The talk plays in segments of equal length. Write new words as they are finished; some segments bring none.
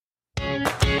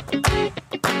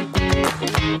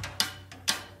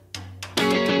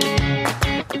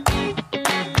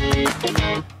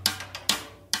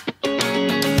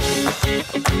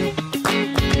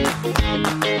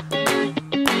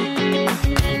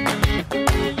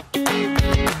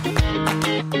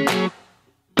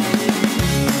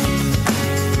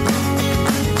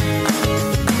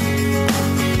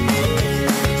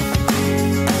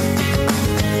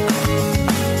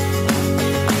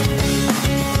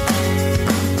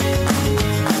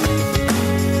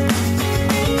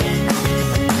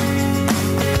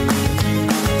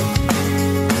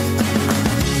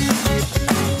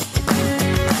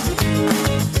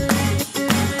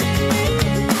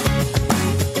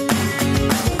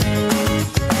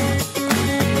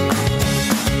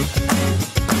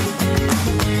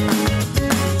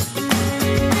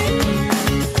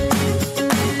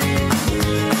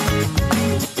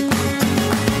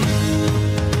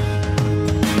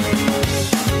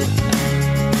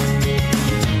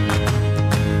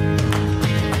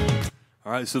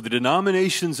So the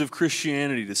denominations of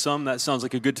Christianity, to some that sounds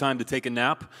like a good time to take a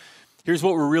nap. Here's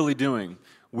what we're really doing.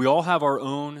 We all have our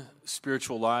own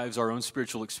spiritual lives, our own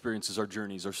spiritual experiences, our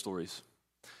journeys, our stories.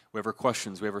 We have our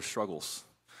questions, we have our struggles.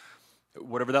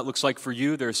 Whatever that looks like for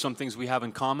you, there are some things we have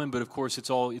in common, but of course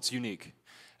it's unique.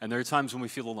 And there are times when we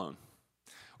feel alone,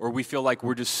 or we feel like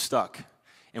we're just stuck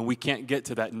and we can't get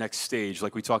to that next stage,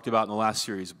 like we talked about in the last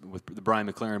series with the Brian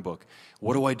McLaren book.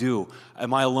 What do I do?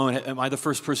 Am I alone? Am I the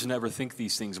first person to ever think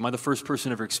these things? Am I the first person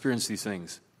to ever experience these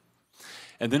things?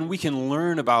 And then we can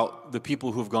learn about the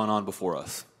people who have gone on before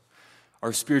us,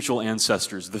 our spiritual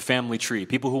ancestors, the family tree,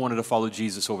 people who wanted to follow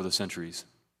Jesus over the centuries.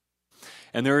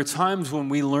 And there are times when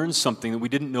we learn something that we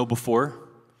didn't know before,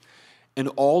 and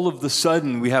all of the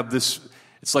sudden we have this,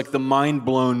 it's like the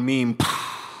mind-blown meme.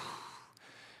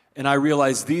 And I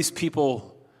realized these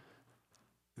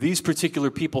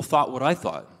particular people thought what I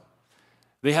thought.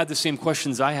 They had the same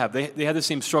questions I have. They had the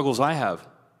same struggles I have.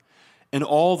 And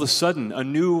all of a sudden, a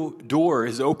new door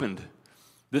is opened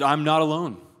that I'm not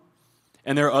alone.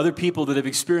 And there are other people that have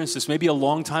experienced this maybe a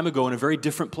long time ago in a very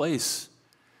different place.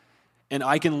 And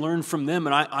I can learn from them,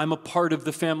 and I'm a part of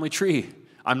the family tree.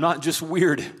 I'm not just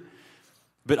weird,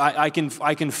 but I can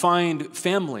find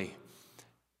family.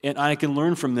 And I can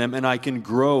learn from them, and I can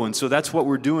grow. And so that's what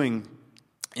we're doing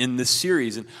in this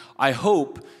series. And I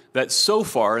hope that so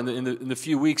far, in the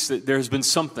few weeks, that there's been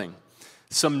something,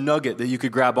 some nugget that you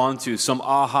could grab onto, some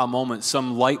aha moment,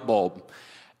 some light bulb.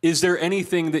 Is there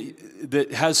anything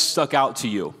that has stuck out to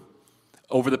you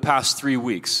over the past 3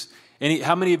 weeks?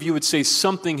 How many of you would say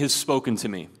something has spoken to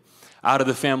me out of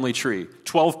the family tree?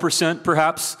 12%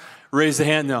 perhaps? Raise the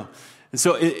hand. No. And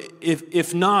so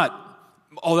if not,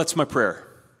 that's my prayer.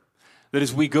 That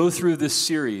as we go through this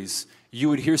series, you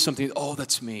would hear something,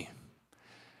 that's me.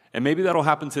 And maybe that'll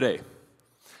happen today.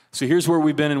 So here's where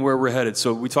we've been and where we're headed.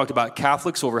 So we talked about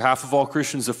Catholics, over half of all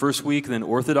Christians the first week, then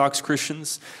Orthodox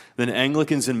Christians, then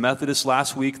Anglicans and Methodists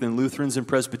last week, then Lutherans and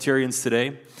Presbyterians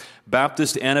today,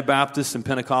 Baptist, Anabaptists, and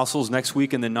Pentecostals next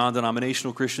week, and then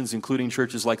Nondenominational Christians, including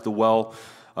churches like the Well,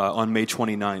 on May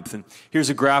 29th. And here's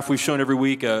a graph we've shown every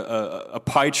week, a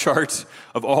pie chart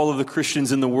of all of the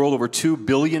Christians in the world, over 2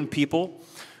 billion people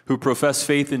who profess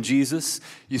faith in Jesus.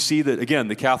 You see that, again,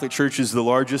 the Catholic Church is the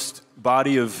largest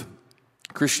body of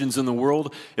Christians in the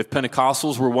world. If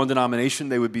Pentecostals were one denomination,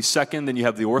 they would be second. Then you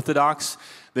have the Orthodox.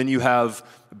 Then you have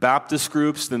Baptist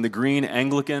groups. Then the green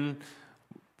Anglican,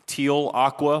 teal,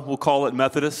 aqua, we'll call it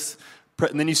Methodists.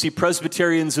 And then you see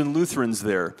Presbyterians and Lutherans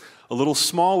there. A little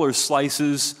smaller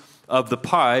slices of the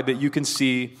pie, but you can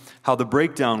see how the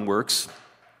breakdown works.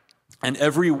 And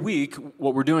every week,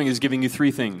 what we're doing is giving you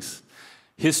 3 things.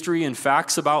 History and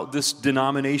facts about this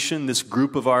denomination, this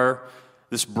group of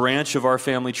this branch of our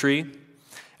family tree.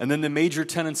 And then the major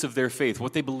tenets of their faith,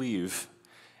 what they believe.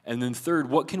 And then third,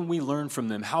 what can we learn from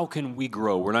them? How can we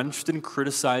grow? We're not interested in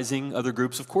criticizing other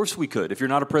groups. Of course we could. If you're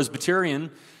not a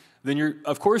Presbyterian, then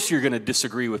of course you're going to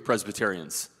disagree with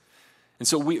Presbyterians. And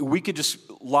so we could just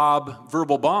lob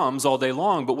verbal bombs all day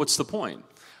long, but what's the point?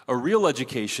 A real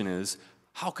education is,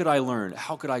 how could I learn?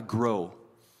 How could I grow?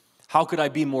 How could I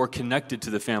be more connected to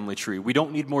the family tree? We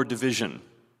don't need more division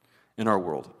in our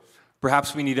world.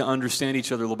 Perhaps we need to understand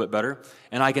each other a little bit better.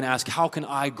 And I can ask, how can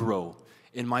I grow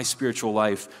in my spiritual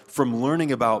life from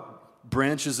learning about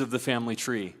branches of the family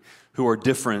tree who are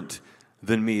different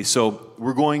than me? So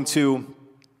we're going to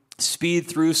speed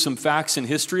through some facts in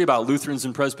history about Lutherans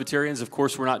and Presbyterians. Of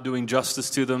course, we're not doing justice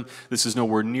to them. This is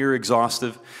nowhere near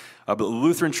exhaustive. But the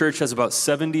Lutheran Church has about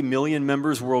 70 million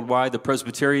members worldwide. The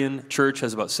Presbyterian Church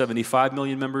has about 75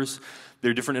 million members. There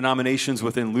are different denominations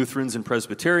within Lutherans and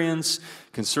Presbyterians,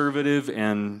 conservative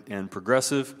and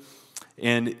progressive.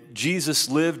 And Jesus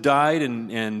lived, died,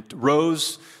 and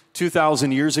rose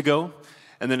 2,000 years ago.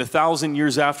 And then 1,000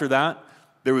 years after that,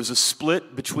 there was a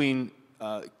split between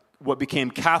what became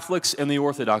Catholics and the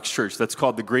Orthodox Church. That's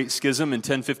called the Great Schism in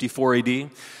 1054 AD. And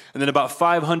then about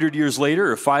 500 years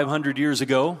later, or 500 years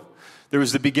ago, there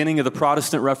was the beginning of the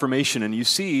Protestant Reformation. And you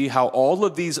see how all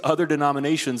of these other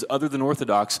denominations, other than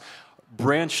Orthodox,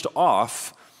 branched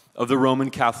off of the Roman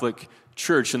Catholic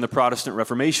Church in the Protestant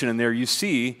Reformation. And there you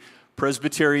see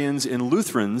Presbyterians and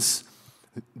Lutherans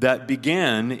that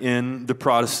began in the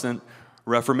Protestant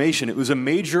Reformation. It was a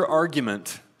major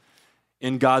argument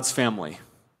in God's family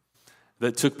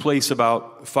that took place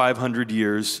about 500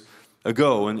 years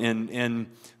ago. And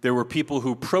there were people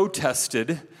who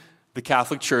protested the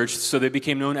Catholic Church, so they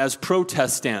became known as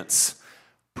Protestants,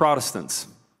 Protestants.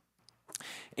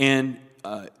 And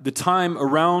the time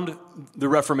around the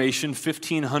Reformation,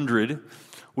 1500,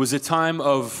 was a time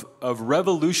of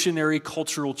revolutionary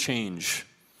cultural change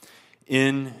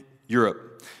in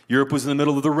Europe. Europe was in the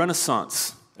middle of the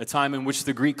Renaissance, a time in which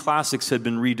the Greek classics had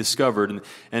been rediscovered,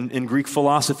 and in Greek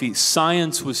philosophy,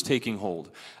 science was taking hold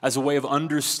as a way of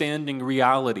understanding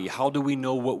reality. How do we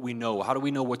know what we know? How do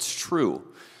we know what's true?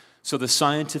 So the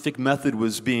scientific method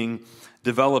was being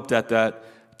developed at that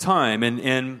time,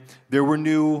 and there were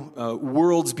new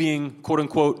worlds being,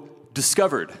 quote-unquote,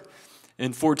 discovered.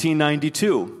 In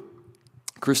 1492,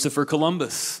 Christopher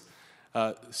Columbus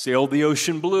sailed the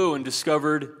ocean blue and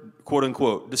discovered,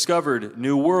 quote-unquote, discovered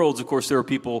new worlds. Of course, there were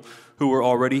people who were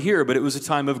already here, but it was a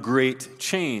time of great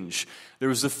change. There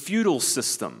was a feudal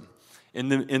system in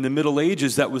the Middle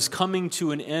Ages that was coming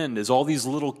to an end as all these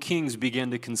little kings began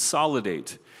to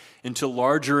consolidate into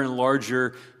larger and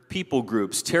larger people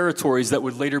groups, territories that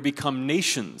would later become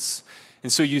nations.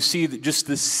 And so you see that just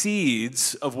the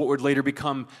seeds of what would later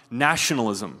become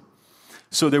nationalism.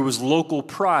 So there was local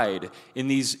pride in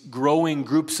these growing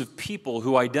groups of people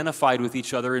who identified with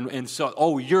each other and saw,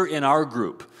 oh, you're in our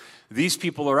group. These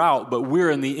people are out, but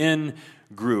we're in the in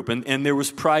group. And there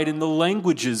was pride in the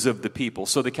languages of the people.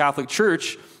 So the Catholic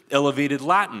Church elevated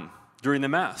Latin during the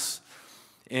Mass.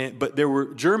 But there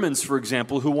were Germans, for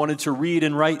example, who wanted to read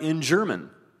and write in German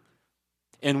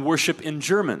and worship in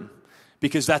German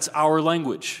because that's our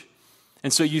language.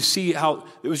 And so you see how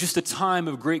it was just a time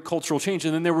of great cultural change.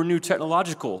 And then there were new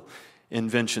technological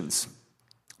inventions.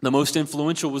 The most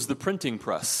influential was the printing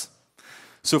press.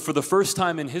 So for the first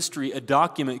time in history, a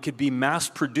document could be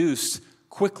mass-produced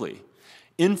quickly.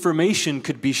 Information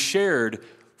could be shared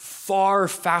far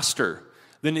faster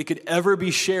than it could ever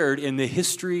be shared in the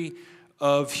history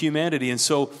of humanity. And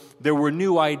so there were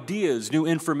new ideas, new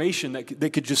information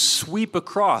that could just sweep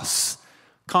across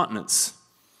continents.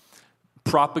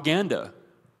 Propaganda,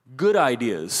 good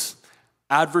ideas,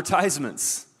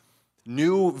 advertisements,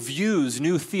 new views,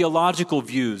 new theological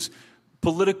views,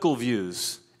 political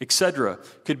views, etc.,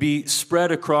 could be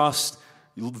spread across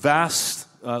vast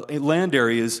land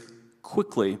areas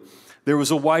quickly. There was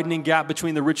a widening gap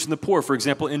between the rich and the poor. For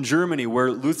example, in Germany,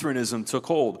 where Lutheranism took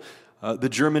hold, the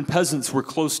German peasants were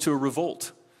close to a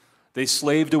revolt. They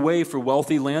slaved away for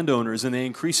wealthy landowners, and they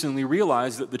increasingly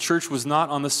realized that the church was not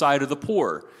on the side of the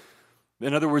poor.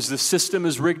 In other words, the system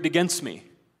is rigged against me.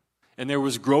 And there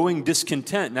was growing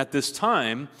discontent. And at this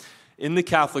time, in the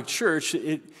Catholic Church,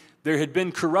 there had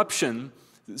been corruption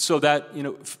so that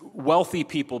wealthy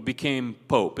people became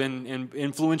pope, and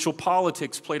influential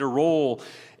politics played a role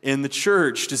in the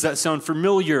church. Does that sound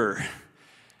familiar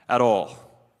at all?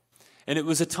 And it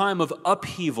was a time of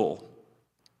upheaval,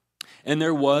 and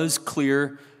there was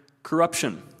clear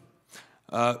corruption.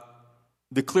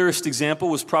 The clearest example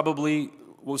was probably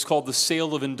what was called the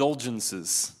sale of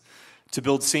indulgences to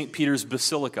build St. Peter's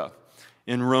Basilica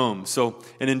in Rome. So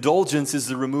an indulgence is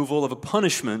the removal of a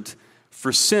punishment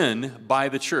for sin by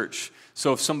the church.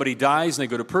 So if somebody dies and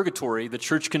they go to purgatory, the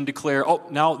church can declare, oh,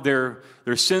 now their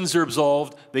sins are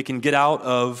absolved, they can get out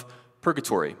of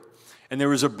purgatory. And there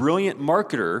was a brilliant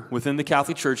marketer within the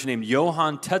Catholic Church named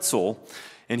Johann Tetzel,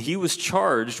 and he was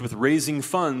charged with raising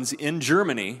funds in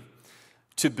Germany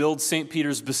to build St.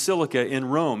 Peter's Basilica in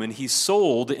Rome. And he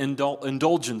sold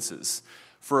indulgences.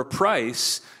 For a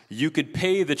price, you could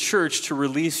pay the church to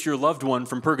release your loved one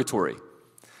from purgatory.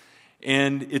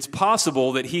 And it's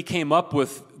possible that he came up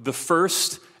with the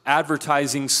first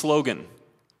advertising slogan.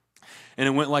 And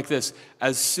it went like this: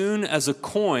 as soon as a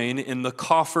coin in the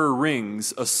coffer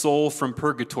rings, a soul from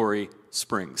purgatory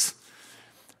springs.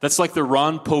 That's like the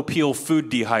Ron Popeil food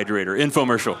dehydrator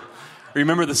infomercial.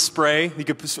 Remember the spray? You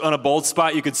could, on a bald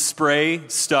spot, you could spray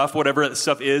stuff, whatever that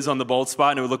stuff is, on the bald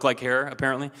spot, and it would look like hair,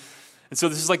 apparently. And so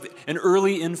this is like an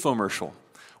early infomercial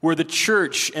where the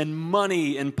church and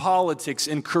money and politics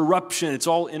and corruption, it's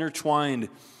all intertwined,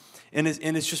 and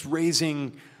it's just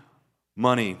raising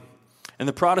money. And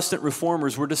the Protestant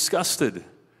reformers were disgusted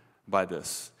by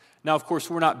this. Now, of course,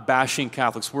 we're not bashing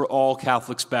Catholics. We're all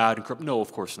Catholics bad and corrupt. No,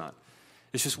 of course not.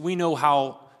 It's just we know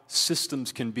how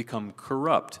systems can become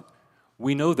corrupt.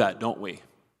 We know that, don't we,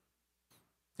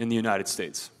 in the United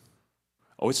States?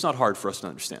 Oh, it's not hard for us to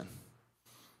understand.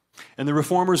 And the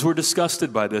reformers were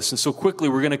disgusted by this. And so quickly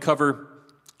we're going to cover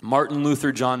Martin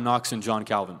Luther, John Knox, and John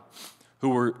Calvin, who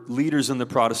were leaders in the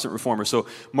Protestant reformers. So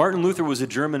Martin Luther was a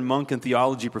German monk and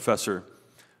theology professor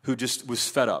who just was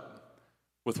fed up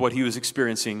with what he was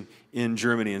experiencing in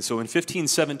Germany. And so in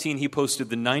 1517, he posted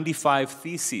the 95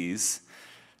 Theses,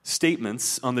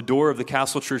 statements, on the door of the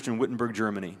Castle Church in Wittenberg,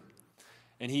 Germany.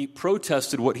 And he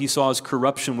protested what he saw as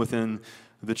corruption within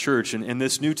the church. And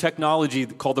this new technology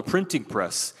called the printing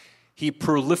press, he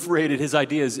proliferated his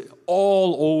ideas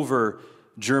all over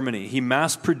Germany. He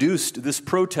mass-produced this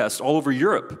protest all over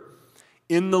Europe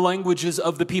in the languages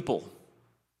of the people.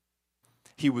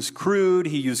 He was crude,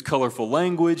 he used colorful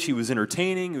language, he was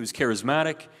entertaining, he was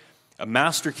charismatic, a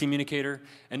master communicator,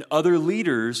 and other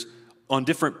leaders on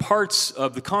different parts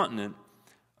of the continent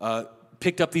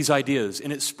picked up these ideas,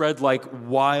 and it spread like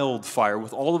wildfire.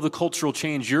 With all of the cultural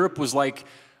change, Europe was like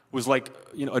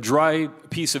a dry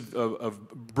piece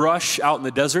of brush out in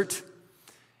the desert,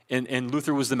 and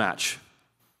Luther was the match.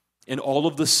 And all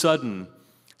of the sudden,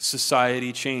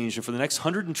 society changed. And for the next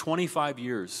 125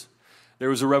 years, there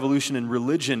was a revolution in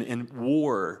religion and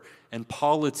war and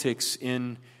politics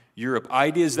in Europe.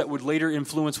 Ideas that would later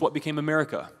influence what became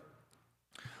America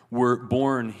were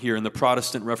born here in the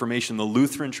Protestant Reformation. The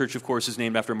Lutheran Church, of course, is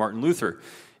named after Martin Luther.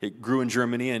 It grew in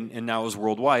Germany and now is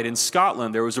worldwide. In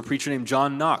Scotland, there was a preacher named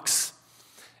John Knox,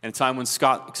 at a time when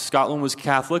Scotland was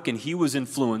Catholic, and he was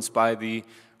influenced by the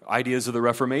ideas of the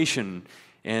Reformation.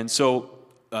 And so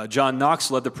John Knox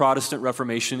led the Protestant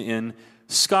Reformation in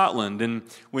Scotland. And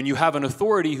when you have an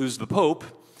authority who's the Pope,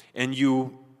 and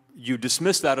you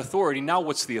dismiss that authority, now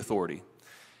what's the authority?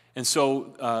 And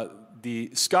so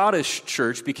the Scottish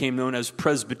church became known as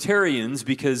Presbyterians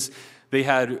because they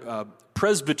had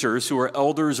presbyters who were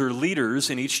elders or leaders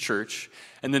in each church,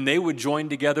 and then they would join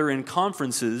together in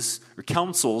conferences or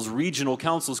councils, regional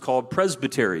councils called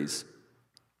presbyteries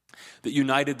that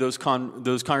united those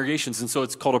congregations. And so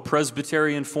it's called a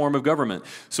Presbyterian form of government.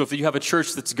 So if you have a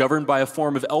church that's governed by a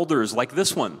form of elders like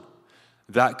this one,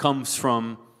 that comes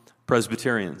from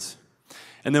Presbyterians.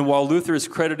 And then while Luther is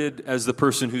credited as the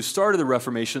person who started the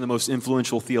Reformation, the most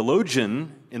influential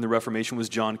theologian in the Reformation was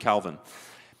John Calvin.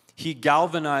 He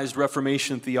galvanized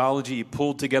Reformation theology. He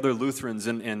pulled together Lutherans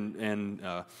and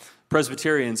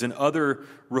Presbyterians and other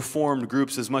Reformed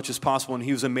groups as much as possible, and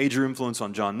he was a major influence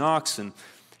on John Knox. And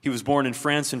he was born in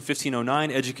France in 1509,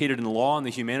 educated in the law and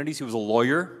the humanities. He was a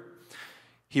lawyer.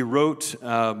 He wrote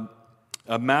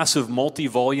a massive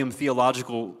multi-volume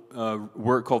theological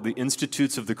work called The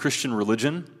Institutes of the Christian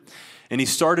Religion. And he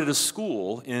started a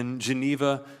school in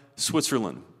Geneva,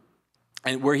 Switzerland,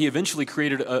 and where he eventually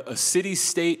created a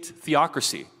city-state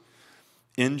theocracy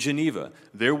in Geneva.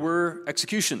 There were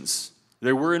executions.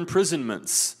 There were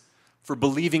imprisonments for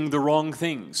believing the wrong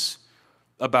things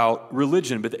about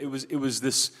religion. But it was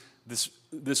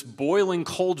this boiling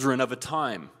cauldron of a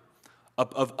time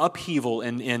of upheaval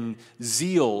and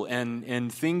zeal,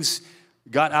 and things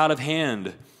got out of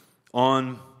hand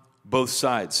on both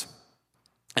sides.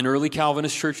 In early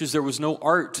Calvinist churches, there was no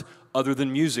art other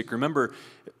than music. Remember,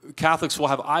 Catholics will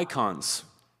have icons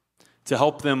to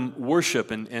help them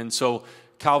worship, and so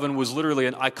Calvin was literally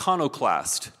an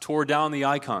iconoclast, tore down the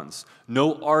icons.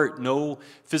 No art, no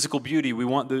physical beauty. We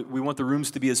want the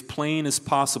rooms to be as plain as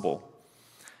possible.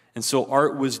 And so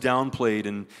art was downplayed,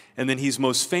 and then he's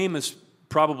most famous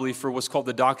probably for what's called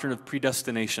the doctrine of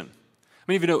predestination. How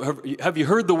many of you know, have you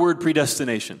heard the word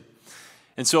predestination?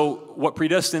 And so what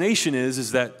predestination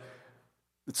is that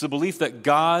it's the belief that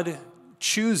God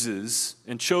chooses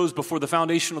and chose before the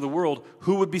foundation of the world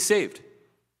who would be saved.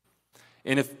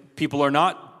 And if people are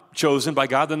not chosen by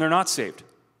God, then they're not saved.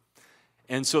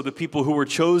 And so the people who were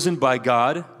chosen by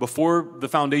God before the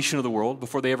foundation of the world,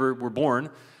 before they ever were born,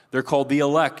 they're called the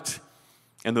elect.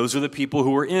 And those are the people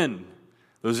who are in.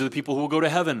 Those are the people who will go to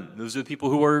heaven. Those are the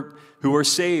people who are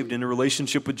saved in a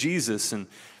relationship with Jesus. And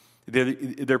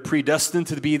they're predestined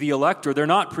to be the elect, or they're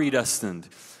not predestined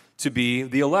to be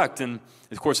the elect. And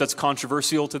of course, that's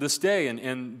controversial to this day.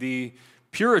 And the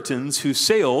Puritans who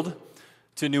sailed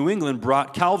to New England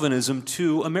brought Calvinism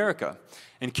to America.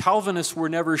 And Calvinists were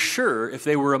never sure if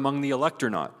they were among the elect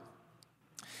or not.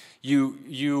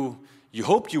 You You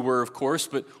hoped you were, of course,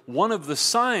 but one of the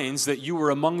signs that you were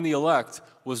among the elect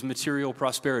was material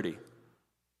prosperity.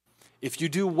 If you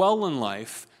do well in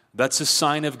life, that's a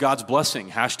sign of God's blessing.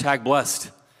 Hashtag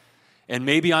blessed. And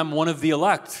maybe I'm one of the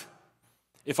elect.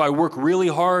 If I work really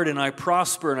hard and I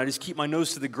prosper and I just keep my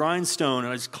nose to the grindstone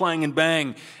and I just clang and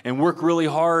bang and work really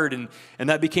hard, and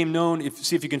that became known,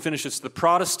 see if you can finish this, the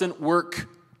Protestant work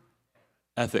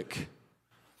ethic.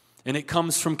 And it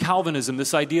comes from Calvinism,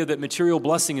 this idea that material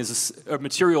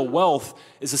material wealth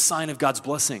is a sign of God's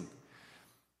blessing.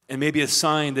 And maybe a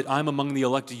sign that I'm among the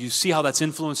elected. You see how that's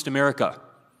influenced America.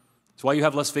 That's why you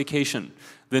have less vacation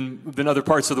than other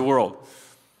parts of the world.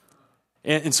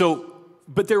 And so,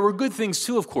 but there were good things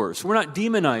too, of course. We're not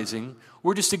demonizing.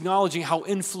 We're just acknowledging how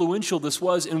influential this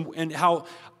was and how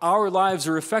our lives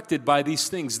are affected by these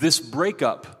things. This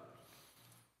breakup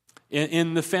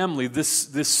in the family, this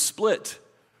split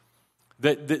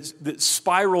that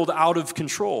spiraled out of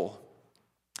control.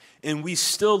 And we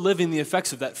still live in the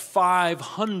effects of that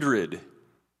 500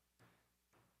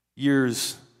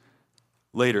 years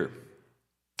later.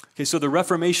 Okay, so the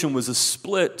Reformation was a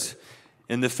split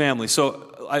in the family.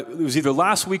 So it was either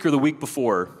last week or the week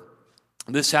before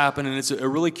this happened, and it's a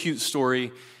really cute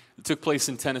story. It took place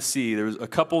in Tennessee. There was a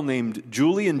couple named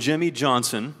Julie and Jimmy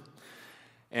Johnson,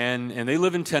 and they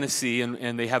live in Tennessee,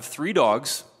 and they have 3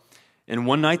 dogs. And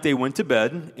one night they went to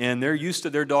bed, and they're used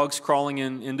to their dogs crawling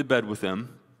into bed with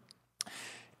them.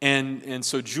 And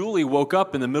so Julie woke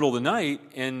up in the middle of the night,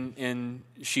 and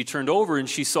she turned over, and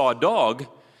she saw a dog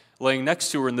laying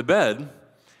next to her in the bed.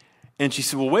 And she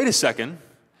said, well, wait a second.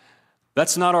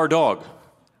 That's not our dog.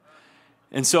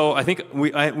 And so I think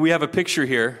we have a picture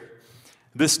here.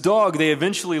 This dog, they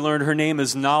eventually learned her name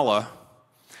is Nala.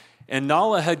 And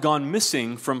Nala had gone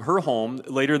missing from her home.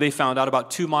 Later they found out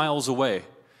about 2 miles away.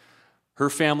 Her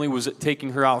family was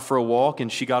taking her out for a walk,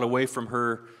 and she got away from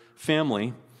her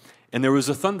family. And there was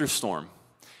a thunderstorm.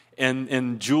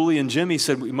 And Julie and Jimmy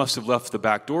said, we must have left the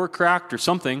back door cracked or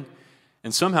something.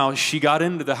 And somehow she got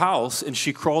into the house, and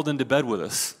she crawled into bed with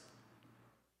us.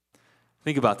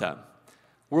 Think about that.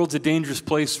 The world's a dangerous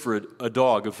place for a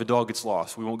dog if a dog gets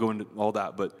lost. We won't go into all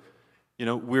that, but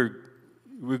we're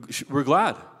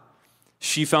glad.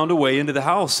 She found a way into the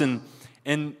house, and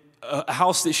a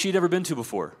house that she'd never been to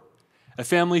before. A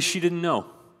family she didn't know.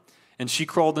 And she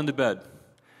crawled into bed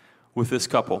with this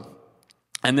couple.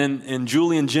 And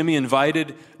Julie and Jimmy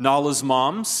invited Nala's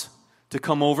moms to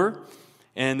come over.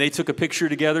 And they took a picture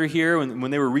together here.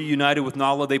 When they were reunited with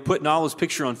Nala, they put Nala's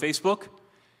picture on Facebook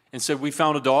and said, we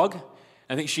found a dog.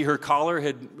 I think her collar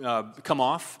had come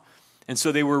off. And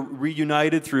so they were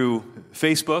reunited through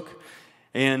Facebook.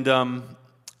 And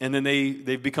then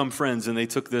they've become friends, and they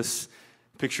took this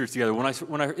picture together.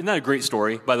 Isn't that a great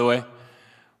story, by the way?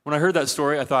 When I heard that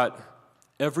story, I thought,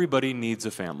 everybody needs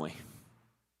a family.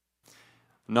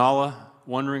 Nala,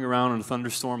 wandering around in a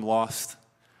thunderstorm, lost,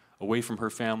 away from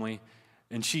her family,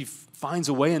 and she finds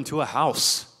a way into a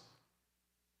house.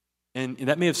 And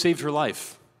that may have saved her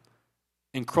life.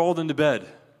 And crawled into bed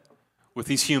with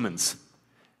these humans.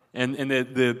 And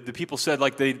the people said,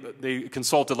 like, they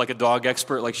consulted like a dog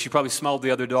expert, like she probably smelled the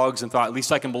other dogs and thought, at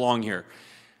least I can belong here.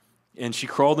 And she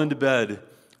crawled into bed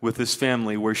with this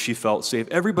family where she felt safe.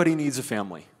 Everybody needs a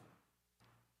family.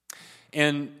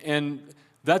 And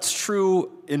that's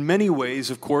true in many ways,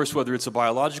 of course, whether it's a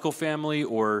biological family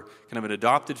or kind of an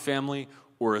adopted family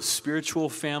or a spiritual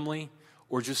family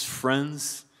or just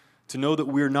friends, to know that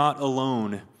we're not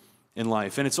alone in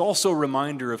life. And it's also a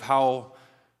reminder of how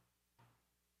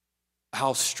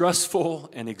stressful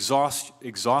and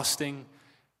exhausting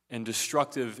and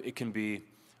destructive it can be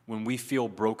when we feel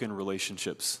broken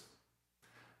relationships.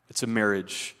 It's a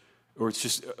marriage, or it's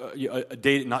just a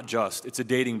date, not just, it's a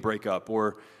dating breakup,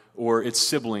 or it's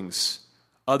siblings,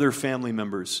 other family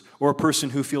members, or a person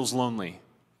who feels lonely,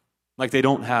 like they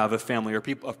don't have a family, or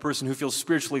a person who feels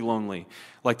spiritually lonely,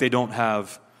 like they don't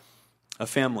have a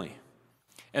family.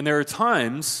 And there are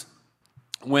times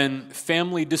when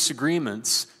family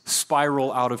disagreements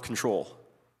spiral out of control,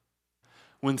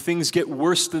 when things get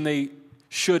worse than they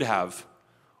should have,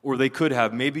 or they could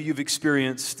have. Maybe you've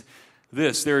experienced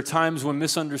this. There are times when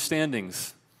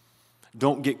misunderstandings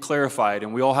don't get clarified,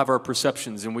 and we all have our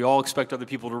perceptions, and we all expect other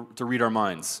people to read our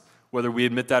minds, whether we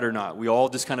admit that or not. We all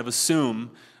just kind of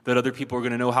assume that other people are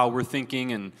going to know how we're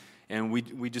thinking, and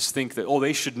we just think that,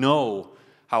 they should know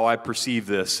how I perceive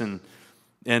this, and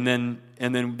then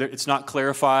it's not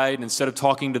clarified. Instead of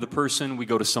talking to the person, we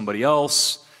go to somebody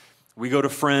else. We go to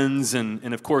friends,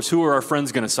 and of course, who are our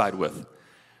friends going to side with?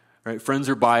 Right? Friends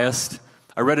are biased.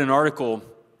 I read an article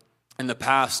in the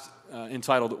past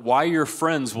entitled, "Why Your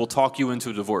Friends Will Talk You into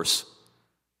a Divorce."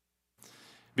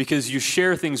 because you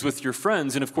share things with your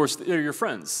friends, and of course, they're your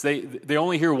friends. They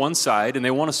only hear one side, and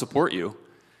they want to support you.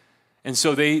 And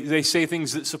so they say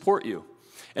things that support you.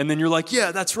 And then you're like,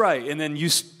 yeah, that's right. And then you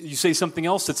say something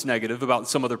else that's negative about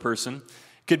some other person.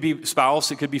 It could be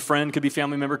spouse, it could be friend, it could be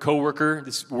family member, coworker,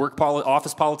 this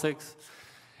office politics.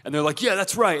 And they're like, yeah,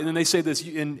 that's right. And then they say this,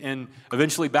 and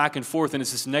eventually back and forth, and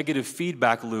it's this negative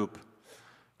feedback loop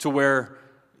to where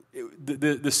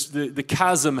the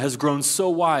chasm has grown so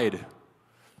wide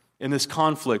in this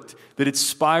conflict that it's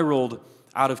spiraled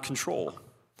out of control.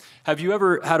 Have you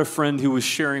ever had a friend who was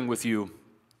sharing with you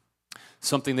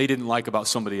something they didn't like about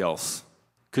somebody else?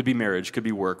 Could be marriage, could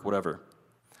be work, whatever.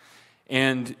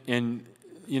 And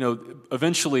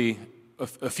eventually,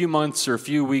 a few months or a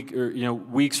few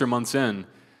weeks or months in,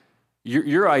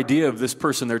 your idea of this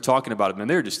person they're talking about, man,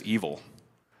 they're just evil.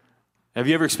 Have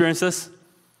you ever experienced this?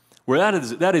 Where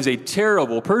that is a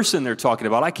terrible person they're talking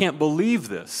about. I can't believe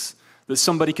this, that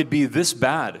somebody could be this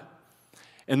bad.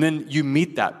 And then you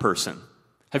meet that person.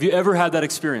 Have you ever had that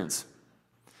experience?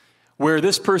 Where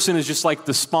this person is just like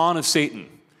the spawn of Satan,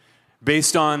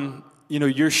 based on,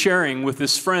 you're sharing with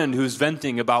this friend who's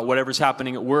venting about whatever's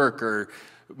happening at work or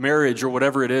marriage or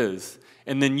whatever it is.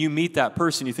 And then you meet that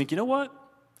person, you think, you know what?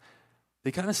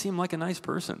 They kind of seem like a nice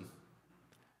person.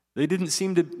 They didn't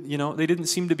seem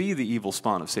to be the evil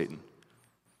spawn of Satan.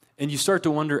 And you start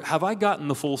to wonder, have I gotten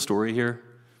the full story here?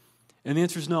 And the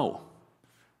answer is no.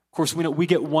 Of course, we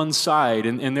get one side,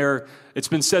 and it's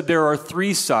been said there are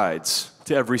three sides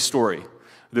to every story.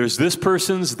 There's this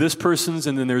person's,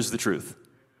 and then there's the truth.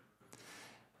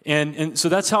 And so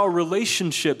that's how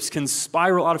relationships can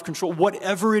spiral out of control,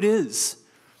 whatever it is.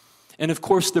 And of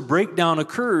course, the breakdown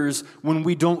occurs when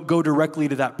we don't go directly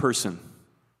to that person,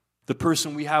 the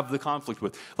person we have the conflict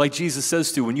with. Like Jesus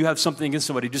says to, when you have something against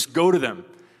somebody, just go to them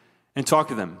and talk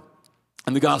to them.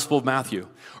 In the Gospel of Matthew.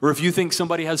 Or if you think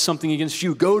somebody has something against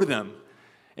you, go to them.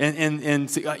 And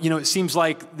it seems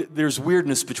like there's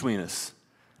weirdness between us.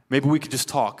 Maybe we could just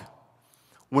talk.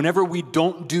 Whenever we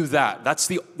don't do that, that's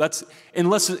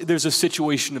unless there's a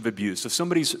situation of abuse. If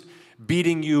somebody's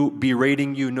beating you,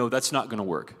 berating you, no, that's not going to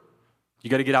work.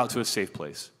 You got to get out to a safe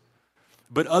place.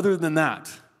 But other than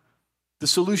that, the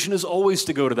solution is always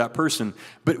to go to that person.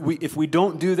 But if we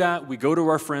don't do that, we go to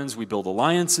our friends, we build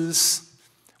alliances,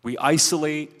 we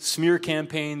isolate, smear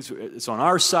campaigns, it's on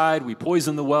our side, we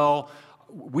poison the well,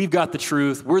 we've got the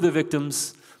truth, we're the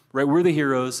victims, right? We're the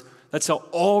heroes. That's how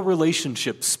all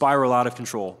relationships spiral out of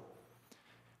control.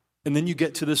 And then you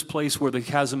get to this place where the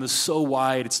chasm is so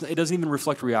wide, it doesn't even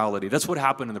reflect reality. That's what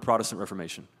happened in the Protestant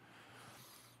Reformation.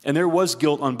 And there was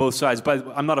guilt on both sides, but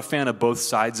I'm not a fan of both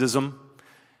sidesism.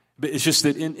 But it's just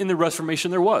that in the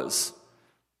Reformation there was.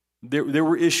 There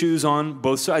were issues on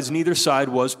both sides. Neither side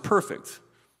was perfect.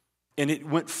 And it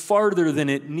went farther than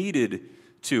it needed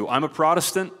to. I'm a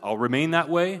Protestant. I'll remain that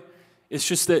way. It's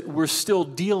just that we're still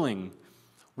dealing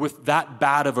with that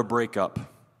bad of a breakup.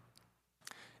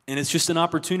 And it's just an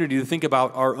opportunity to think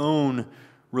about our own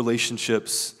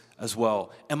relationships as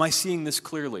well. Am I seeing this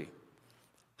clearly?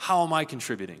 How am I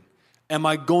contributing? Am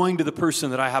I going to the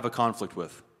person that I have a conflict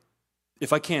with?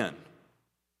 If I can.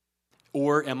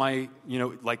 Or am I,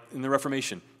 like in the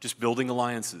Reformation, just building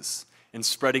alliances and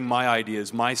spreading my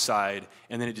ideas, my side,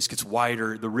 and then it just gets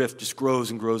wider. The rift just grows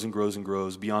and grows and grows and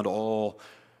grows beyond all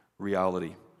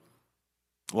reality.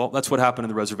 Well, that's what happened in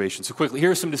the reservation. So quickly,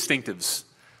 here are some distinctives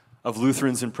of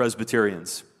Lutherans and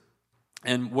Presbyterians.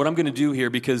 And what I'm going to do here,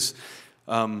 because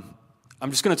I'm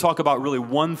just going to talk about really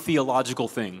one theological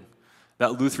thing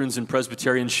that Lutherans and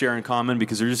Presbyterians share in common,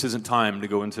 because there just isn't time to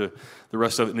go into the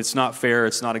rest of it. And it's not fair,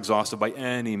 it's not exhaustive by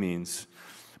any means.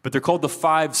 But they're called the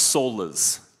 5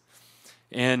 solas.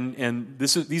 And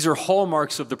these are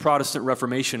hallmarks of the Protestant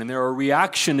Reformation, and they're a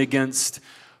reaction against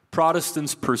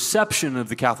Protestants' perception of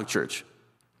the Catholic Church.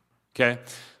 Okay?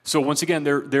 So once again,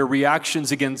 they're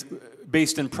reactions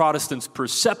based in Protestants'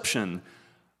 perception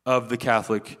of the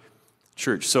Catholic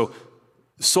Church. So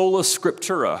sola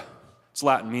scriptura, it's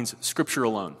Latin, means scripture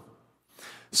alone.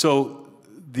 So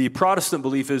the Protestant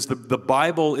belief is the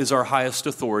Bible is our highest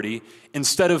authority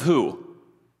instead of who?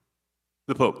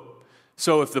 The Pope.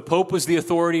 So if the Pope was the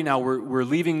authority, now we're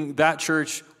leaving that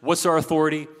church. What's our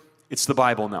authority? It's the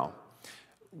Bible now.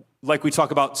 Like we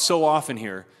talk about so often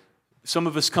here, some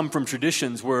of us come from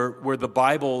traditions where the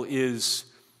Bible is,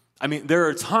 there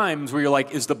are times where you're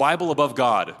like, is the Bible above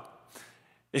God?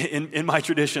 In my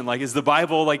tradition, is the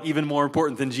Bible even more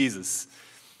important than Jesus?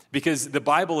 Because the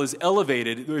Bible is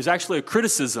elevated. There's actually a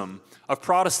criticism of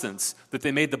Protestants that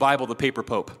they made the Bible the paper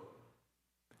pope.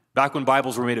 Back when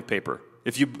Bibles were made of paper.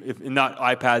 If not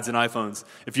iPads and iPhones,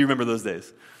 if you remember those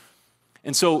days.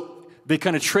 And so they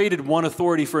kind of traded one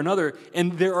authority for another,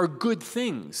 and there are good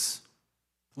things.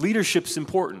 Leadership's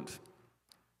important.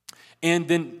 And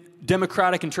then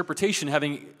democratic interpretation,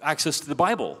 having access to the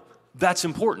Bible, that's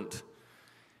important.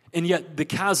 And yet the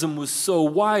chasm was so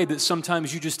wide that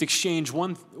sometimes you just exchange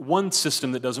one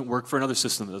system that doesn't work for another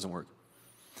system that doesn't work.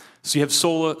 So you have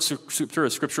sola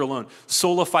scriptura, Scripture alone.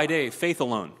 Sola fide, faith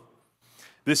alone.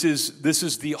 This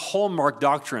is the hallmark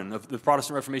doctrine of the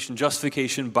Protestant Reformation,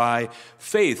 justification by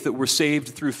faith, that we're saved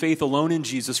through faith alone in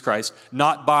Jesus Christ,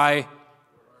 not by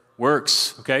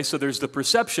works. Okay, so there's the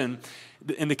perception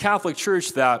in the Catholic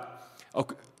Church that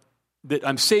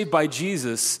I'm saved by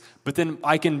Jesus, but then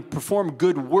I can perform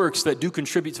good works that do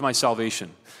contribute to my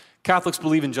salvation. Catholics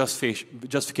believe in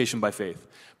justification by faith,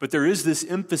 but there is this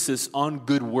emphasis on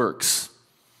good works,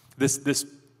 this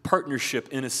partnership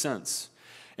in a sense.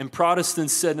 And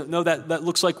Protestants said, no, that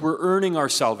looks like we're earning our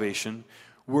salvation.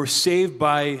 We're saved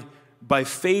by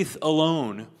faith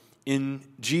alone in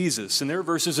Jesus. And there are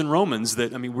verses in Romans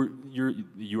that,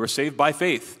 you are saved by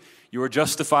faith. You are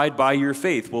justified by your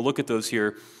faith. We'll look at those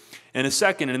here in a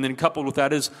second. And then coupled with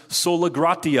that is sola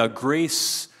gratia,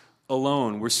 grace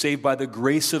alone. We're saved by the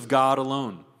grace of God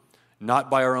alone,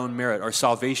 not by our own merit. Our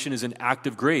salvation is an act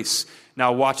of grace.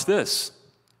 Now watch this.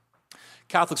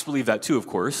 Catholics believe that too, of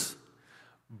course.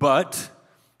 But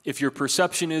if your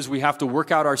perception is we have to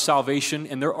work out our salvation,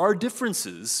 and there are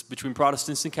differences between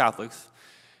Protestants and Catholics,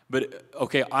 but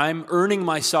okay, I'm earning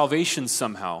my salvation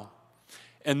somehow.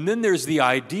 And then there's the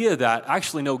idea that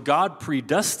actually, no, God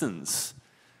predestines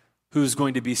who's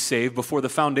going to be saved before the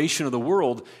foundation of the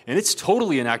world, and it's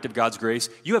totally an act of God's grace.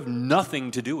 You have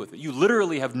nothing to do with it. You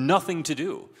literally have nothing to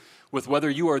do with whether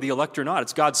you are the elect or not.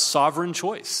 It's God's sovereign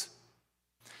choice.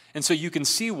 And so you can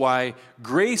see why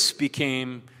grace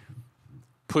became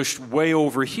pushed way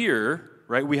over here,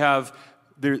 right?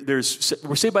 We're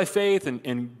saved by faith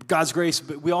and God's grace,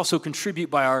 but we also contribute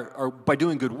by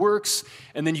doing good works.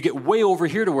 And then you get way over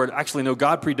here to where actually, no,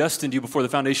 God predestined you before the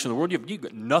foundation of the world. You've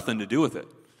got nothing to do with it.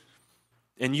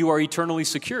 And you are eternally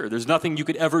secure. There's nothing you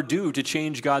could ever do to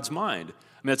change God's mind.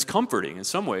 I mean, it's comforting in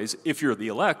some ways if you're the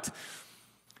elect.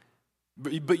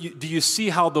 But do you see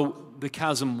how the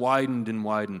chasm widened and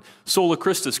widened? Sola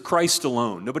Christus, Christ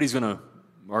alone. Nobody's going to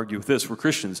argue with this. We're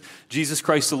Christians. Jesus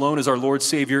Christ alone is our Lord,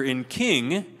 Savior, and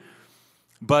King.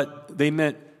 But they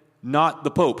meant not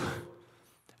the Pope,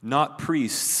 not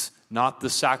priests, not the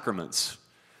sacraments.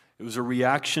 It was a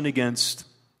reaction against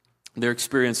their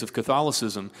experience of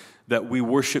Catholicism that we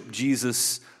worship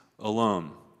Jesus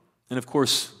alone. And of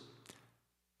course,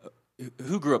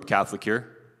 who grew up Catholic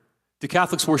here? Do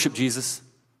Catholics worship Jesus?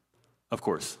 Of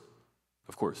course.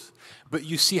 Of course. But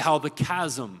you see how the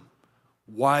chasm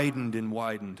widened and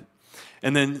widened.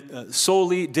 And then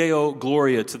soli Deo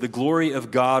Gloria, to the glory of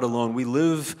God alone. We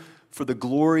live for the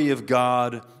glory of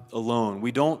God alone.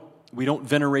 We don't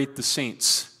venerate the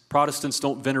saints. Protestants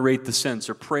don't venerate the saints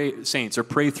or pray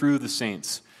through the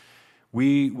saints.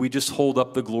 We just hold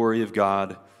up the glory of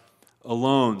God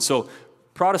alone. So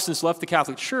Protestants left the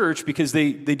Catholic Church because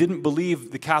they didn't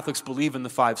believe the Catholics believe in the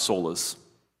five solas.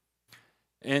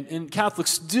 And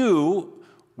Catholics do,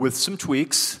 with some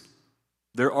tweaks.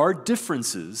 There are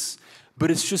differences,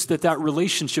 but it's just that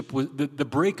relationship, the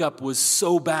breakup was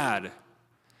so bad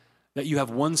that you have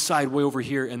one side way over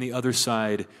here and the other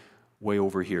side way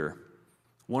over here.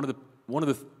 One of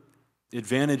the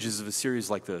advantages of a series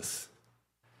like this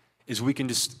is we can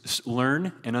just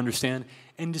learn and understand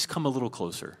and just come a little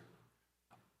closer.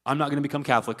 I'm not going to become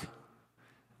Catholic.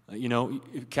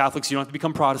 Catholics, you don't have to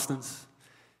become Protestants.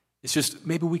 It's just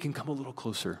maybe we can come a little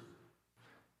closer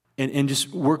and just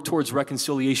work towards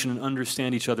reconciliation and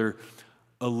understand each other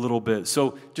a little bit.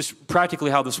 So just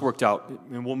practically how this worked out,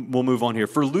 and we'll move on here.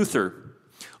 For Luther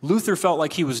felt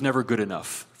like he was never good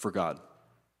enough for God.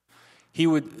 He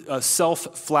would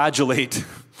self-flagellate.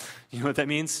 You know what that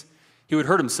means? He would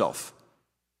hurt himself,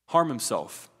 harm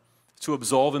himself, to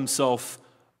absolve himself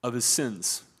of his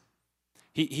sins.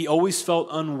 He always felt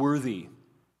unworthy.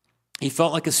 He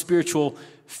felt like a spiritual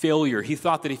failure. He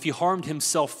thought that if he harmed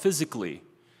himself physically,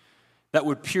 that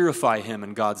would purify him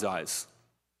in God's eyes.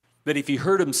 That if he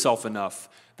hurt himself enough,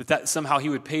 that somehow he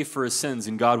would pay for his sins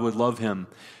and God would love him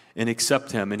and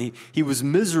accept him. And he was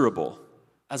miserable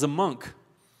as a monk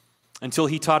until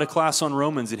he taught a class on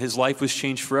Romans, and his life was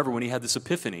changed forever when he had this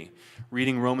epiphany,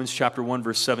 reading Romans chapter 1,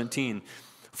 verse 17.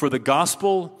 For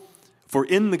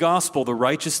in the gospel, the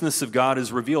righteousness of God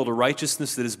is revealed, a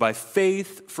righteousness that is by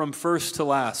faith from first to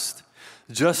last.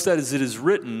 Just as it is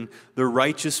written, the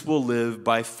righteous will live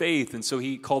by faith. And so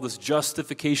he called this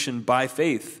justification by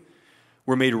faith.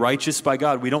 We're made righteous by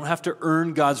God. We don't have to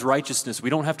earn God's righteousness. We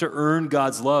don't have to earn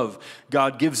God's love.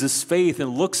 God gives us faith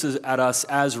and looks at us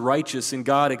as righteous, and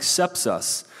God accepts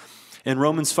us. And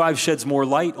Romans 5 sheds more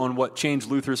light on what changed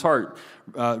Luther's heart.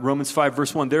 Romans 5,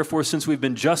 verse 1, therefore, since we've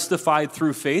been justified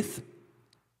through faith,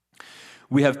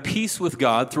 we have peace with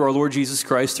God through our Lord Jesus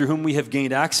Christ, through whom we have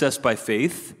gained access by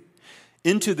faith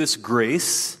into this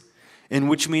grace in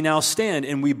which we now stand,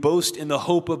 and we boast in the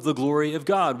hope of the glory of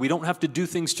God. We don't have to do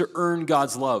things to earn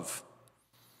God's love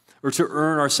or to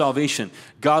earn our salvation.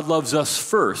 God loves us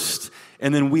first,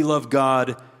 and then we love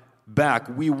God back.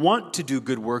 We want to do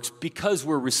good works because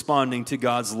we're responding to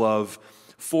God's love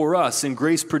for us, and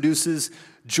grace produces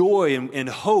joy and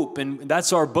hope, and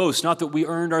that's our boast. Not that we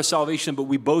earned our salvation, but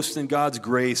we boast in God's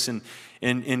grace and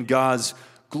in God's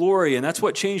glory, and that's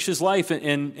what changed his life,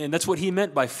 and that's what he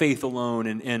meant by faith alone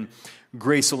and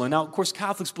grace alone. Now, of course,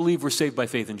 Catholics believe we're saved by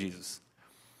faith in Jesus.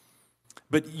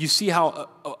 But you see how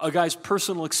a guy's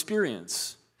personal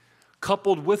experience,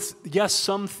 coupled with, yes,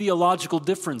 some theological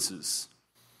differences,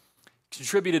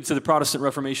 contributed to the Protestant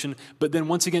Reformation, but then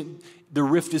once again, the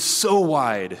rift is so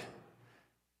wide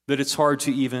that it's hard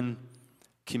to even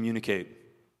communicate.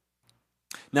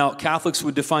 Now, Catholics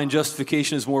would define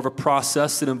justification as more of a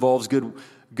process that involves good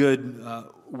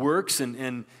works,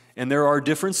 and there are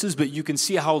differences, but you can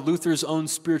see how Luther's own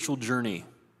spiritual journey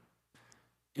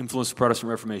influenced the Protestant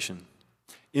Reformation.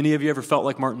 Any of you ever felt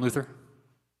like Martin Luther?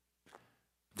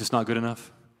 Just not good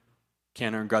enough?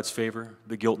 Can't earn God's favor?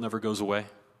 The guilt never goes away?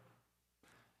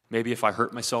 Maybe if I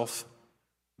hurt myself,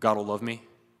 God will love me?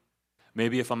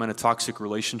 Maybe if I'm in a toxic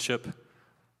relationship,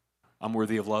 I'm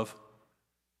worthy of love?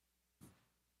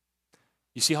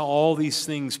 You see how all these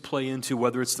things play into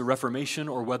whether it's the Reformation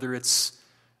or whether it's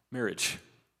marriage.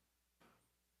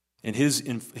 And his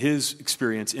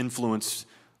experience influenced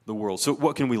the world. So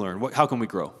what can we learn? How can we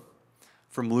grow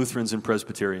from Lutherans and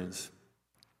Presbyterians?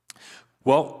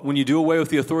 Well, when you do away with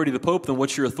the authority of the Pope, then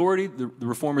what's your authority? The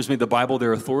Reformers made the Bible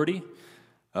their authority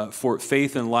for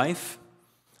faith and life.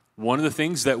 One of the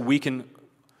things that we can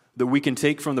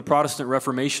take from the Protestant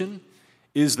Reformation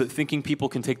is that thinking people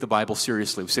can take the Bible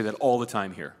seriously. We say that all the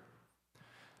time here.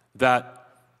 That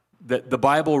the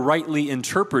Bible rightly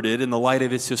interpreted in the light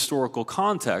of its historical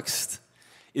context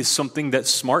is something that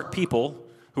smart people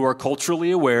who are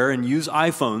culturally aware and use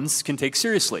iPhones can take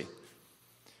seriously.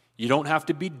 You don't have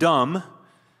to be dumb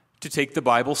to take the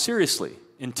Bible seriously.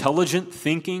 Intelligent,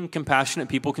 thinking, compassionate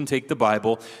people can take the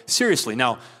Bible seriously.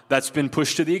 Now, that's been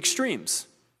pushed to the extremes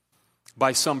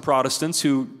by some Protestants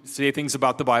who say things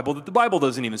about the Bible that the Bible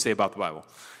doesn't even say about the Bible,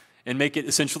 and make it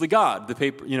essentially God,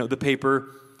 the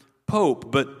paper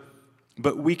pope.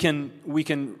 But we can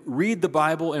read the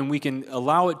Bible and we can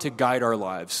allow it to guide our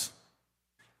lives.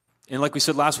 And like we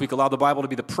said last week, allow the Bible to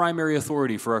be the primary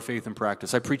authority for our faith and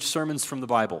practice. I preach sermons from the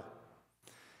Bible.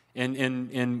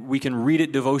 And we can read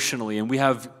it devotionally, and we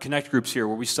have connect groups here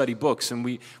where we study books, and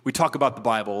we talk about the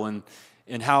Bible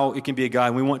and how it can be a guide,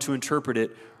 and we want to interpret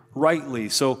it rightly.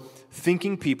 So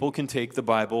thinking people can take the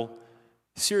Bible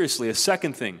seriously. A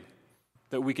second thing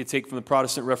that we could take from the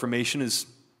Protestant Reformation is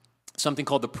something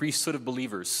called the priesthood of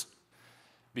believers,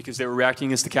 because they were reacting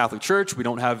against the Catholic Church. We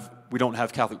don't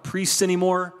have Catholic priests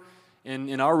anymore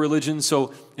in our religion.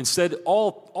 So instead,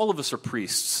 all of us are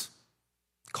priests,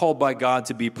 called by God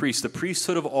to be priests, the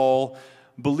priesthood of all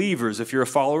believers. If you're a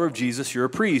follower of Jesus, you're a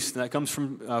priest. And that comes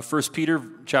from 1 Peter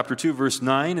chapter 2, verse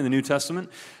 9 in the New Testament.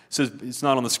 It says, it's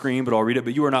not on the screen, but I'll read it.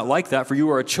 But you are not like that, for you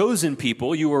are a chosen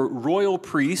people. You are royal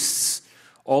priests,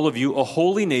 all of you, a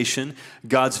holy nation,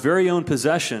 God's very own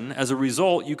possession. As a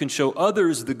result, you can show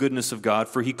others the goodness of God,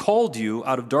 for he called you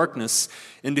out of darkness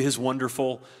into his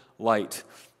wonderful light.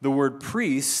 The word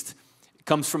priest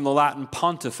comes from the Latin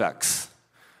pontifex.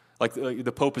 Like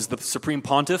the Pope is the supreme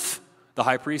pontiff, the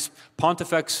high priest.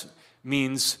 Pontifex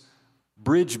means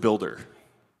bridge builder.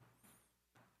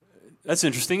 That's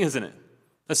interesting, isn't it?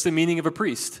 That's the meaning of a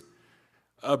priest.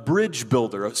 A bridge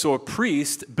builder. So a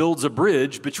priest builds a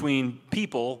bridge between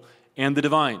people and the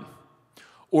divine,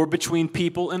 or between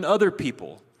people and other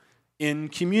people in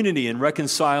community and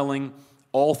reconciling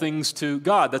all things to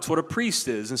God. That's what a priest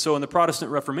is. And so in the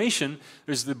Protestant Reformation,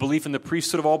 there's the belief in the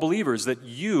priesthood of all believers, that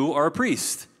you are a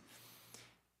priest.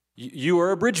 You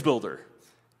are a bridge builder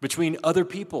between other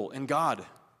people and God.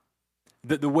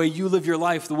 The way you live your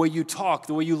life, the way you talk,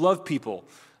 the way you love people,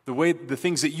 the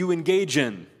things that you engage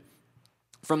in,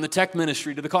 from the tech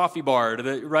ministry to the coffee bar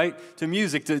to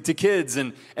music to kids,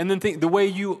 and then the way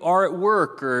you are at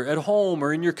work or at home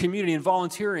or in your community and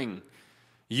volunteering.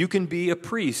 You can be a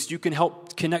priest. You can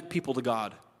help connect people to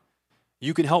God.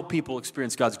 You can help people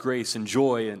experience God's grace and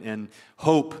joy and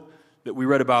hope that we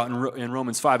read about in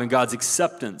Romans 5 and God's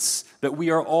acceptance, that we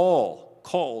are all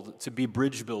called to be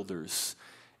bridge builders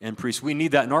and priests. We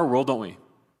need that in our world, don't we?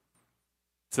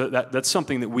 So that's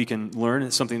something that we can learn.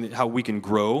 It's something that how we can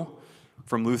grow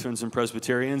from Lutherans and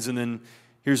Presbyterians. And then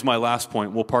here's my last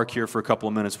point. We'll park here for a couple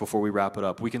of minutes before we wrap it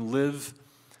up. We can live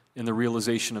in the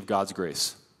realization of God's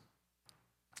grace.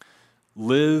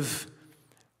 Live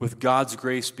with God's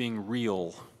grace being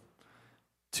real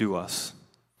to us.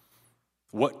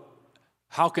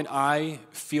 How can I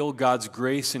feel God's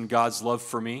grace and God's love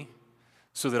for me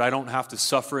so that I don't have to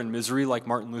suffer in misery like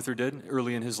Martin Luther did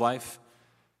early in his life?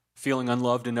 Feeling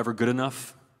unloved and never good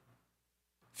enough,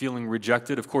 feeling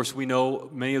rejected. Of course, we know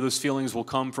many of those feelings will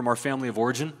come from our family of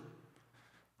origin,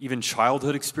 even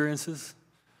childhood experiences.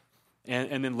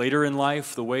 And then later in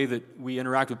life, the way that we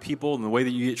interact with people and the way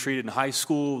that you get treated in high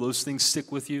school, those things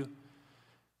stick with you.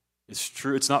 It's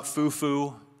true. It's not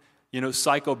foo-foo,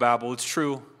 psychobabble. It's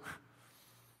true.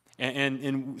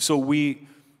 And so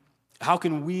how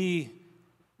can we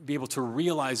be able to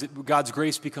realize that God's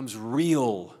grace becomes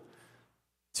real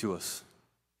to us?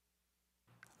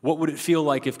 What would it feel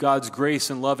like if God's grace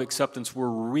and love acceptance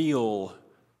were real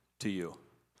to you?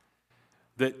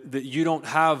 That you don't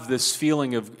have this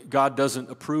feeling of God doesn't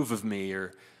approve of me,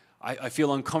 or I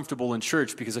feel uncomfortable in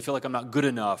church because I feel like I'm not good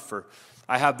enough, or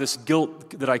I have this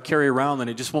guilt that I carry around and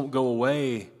it just won't go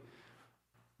away.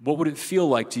 What would it feel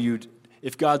like to you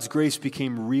if God's grace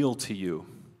became real to you?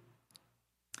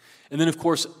 And then, of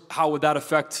course, how would that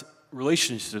affect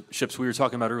relationships we were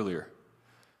talking about earlier?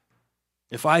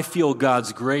 If I feel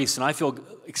God's grace and I feel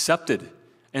accepted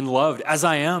and loved as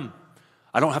I am,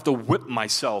 I don't have to whip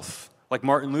myself like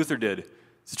Martin Luther did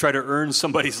to try to earn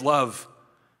somebody's love,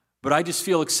 but I just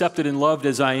feel accepted and loved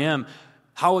as I am.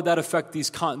 How would that affect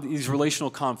these relational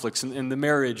conflicts and the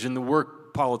marriage and the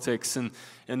work politics and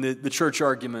the church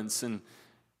arguments? And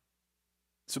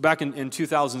so back in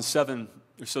 2007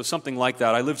 or so, something like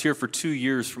that, I lived here for 2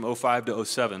 years from 2005 to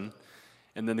 2007.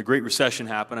 And then the Great Recession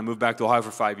happened. I moved back to Ohio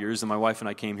for 5 years, and my wife and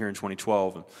I came here in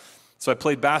 2012. And so I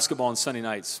played basketball on Sunday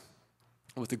nights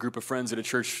with a group of friends at a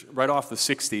church right off the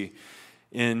 60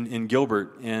 in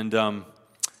Gilbert. And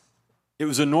it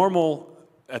was a normal,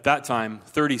 at that time,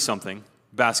 30-something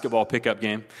basketball pickup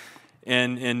game.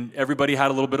 And everybody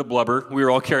had a little bit of blubber. We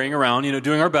were all carrying around,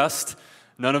 doing our best.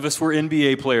 None of us were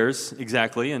NBA players,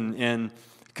 exactly. And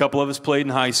a couple of us played in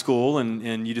high school,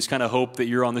 and you just kind of hope that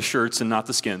you're on the shirts and not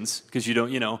the skins, because you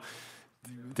don't,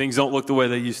 things don't look the way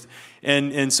they used to.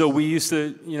 And so we used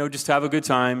to, just have a good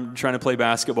time trying to play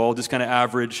basketball, just kind of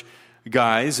average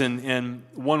guys. And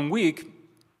one week,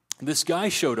 this guy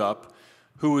showed up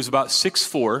who was about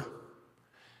 6'4",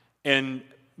 and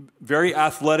very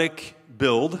athletic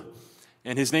build,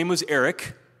 and his name was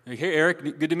Eric. Like, hey,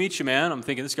 Eric, good to meet you, man. I'm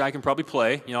thinking this guy can probably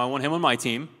play. I want him on my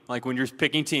team, like when you're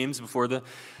picking teams before the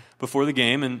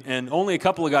game. And only a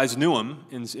couple of guys knew him,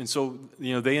 and so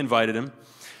they invited him.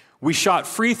 We shot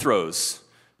free throws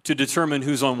to determine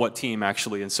who's on what team,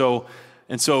 actually. And so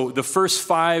the first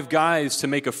 5 guys to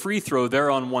make a free throw,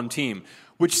 they're on one team,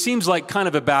 which seems like kind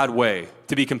of a bad way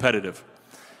to be competitive.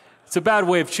 It's a bad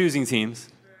way of choosing teams.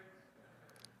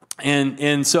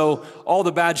 And so all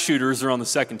the bad shooters are on the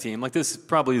second team. Like, this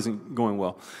probably isn't going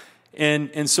well.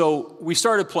 And so we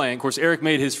started playing. Of course, Eric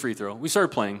made his free throw. We started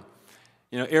playing.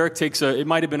 Eric takes it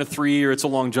might have been a 3 or it's a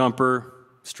long jumper,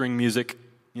 string music,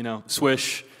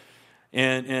 swish.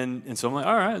 And so I'm like,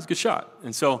 all right, it's a good shot.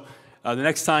 And so the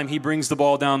next time he brings the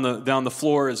ball down the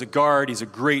floor as a guard, he's a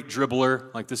great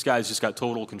dribbler. Like, this guy's just got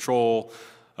total control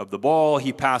of the ball.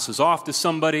 He passes off to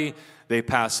somebody. They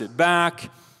pass it back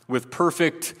with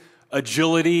perfect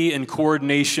agility and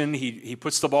coordination. He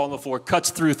puts the ball on the floor, cuts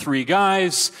through 3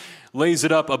 guys, lays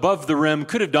it up above the rim,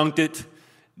 could have dunked it,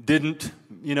 didn't,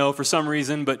 for some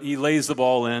reason, but he lays the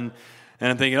ball in.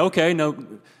 And I'm thinking, okay,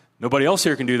 nobody else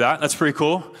here can do that. That's pretty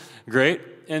cool. Great.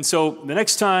 And so the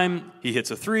next time he hits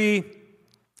a 3,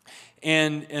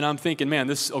 and I'm thinking, man,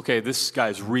 this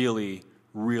guy's really,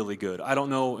 really good. I don't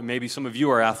know, maybe some of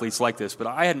you are athletes like this, but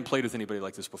I hadn't played with anybody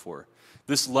like this before.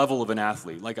 This level of an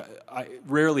athlete. Like, I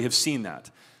rarely have seen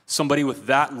that. Somebody with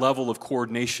that level of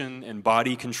coordination and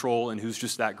body control and who's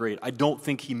just that great. I don't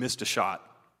think he missed a shot.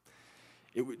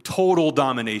 Total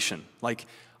domination. Like,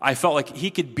 I felt like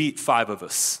he could beat 5 of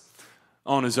us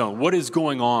on his own. What is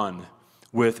going on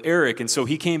with Eric? And so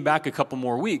he came back a couple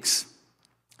more weeks,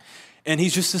 and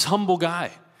he's just this humble guy.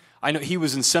 I know he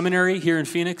was in seminary here in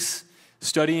Phoenix,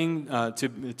 studying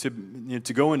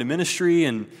to go into ministry,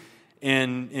 and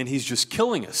he's just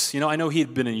killing us. I know he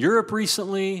had been in Europe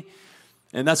recently,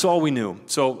 and that's all we knew.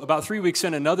 So about 3 weeks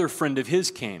in, another friend of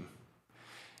his came.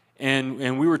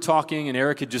 And we were talking, and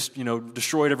Eric had just,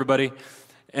 destroyed everybody.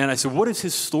 And I said, what is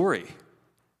his story?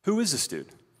 Who is this dude?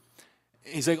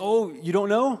 He's like, oh, you don't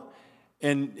know?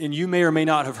 And you may or may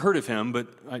not have heard of him, but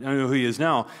I know who he is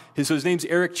now. His name's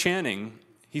Eric Channing.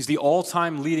 He's the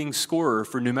all-time leading scorer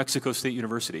for New Mexico State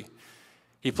University.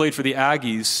 He played for the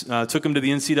Aggies, took him to the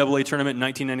NCAA tournament in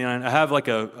 1999. I have like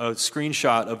a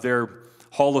screenshot of their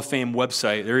Hall of Fame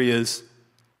website. There he is.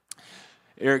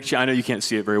 Eric, I know you can't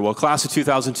see it very well. Class of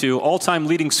 2002, all-time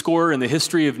leading scorer in the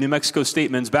history of New Mexico State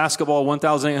men's basketball,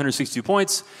 1,862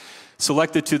 points.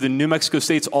 Selected to the New Mexico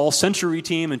State's All-Century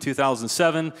team in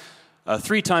 2007. A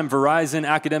three-time Verizon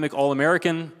Academic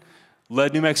All-American.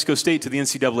 Led New Mexico State to the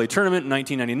NCAA tournament in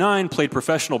 1999. Played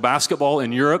professional basketball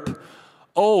in Europe.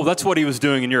 Oh, that's what he was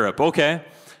doing in Europe. Okay.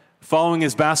 Following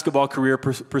his basketball career,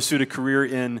 pursued a career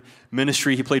in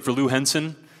ministry. He played for Lou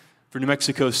Henson for New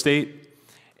Mexico State.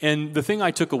 And the thing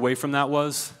I took away from that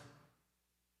was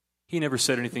he never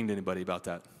said anything to anybody about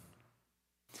that.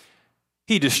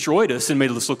 He destroyed us and made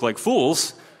us look like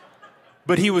fools,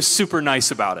 but he was super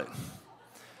nice about it.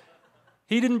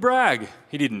 He didn't brag.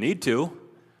 He didn't need to,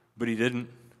 but he didn't.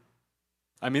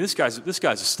 I mean, this guy's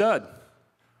a stud.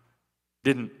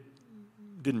 Didn't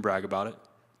brag about it.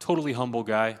 Totally humble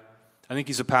guy. I think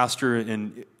he's a pastor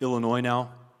in Illinois now.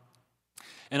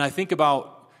 And I think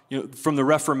about, from the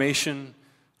Reformation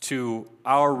to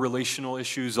our relational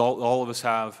issues all of us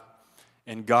have,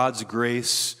 and God's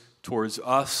grace towards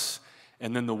us,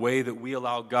 and then the way that we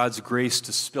allow God's grace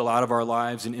to spill out of our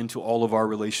lives and into all of our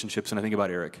relationships. And I think about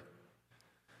Eric.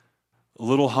 A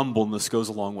little humbleness goes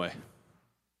a long way.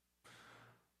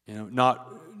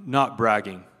 Not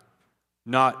bragging,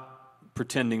 not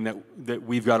pretending that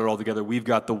we've got it all together. We've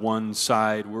got the one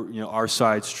side, our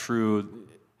side's true,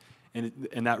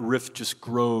 and that rift just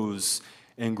grows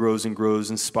and grows and grows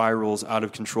and spirals out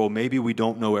of control. Maybe we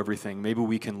don't know everything. Maybe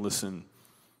we can listen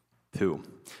too.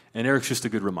 And Eric's just a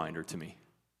good reminder to me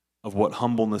of what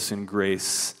humbleness and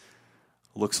grace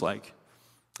looks like.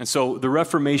 And so the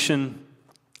Reformation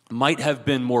might have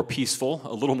been more peaceful,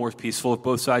 a little more peaceful, if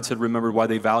both sides had remembered why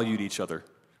they valued each other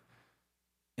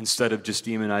instead of just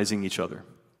demonizing each other.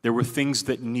 There were things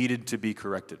that needed to be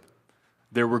corrected.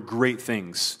 There were great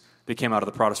things that came out of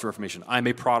the Protestant Reformation. I'm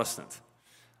a Protestant.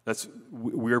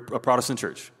 We're a Protestant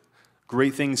church.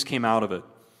 Great things came out of it.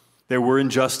 There were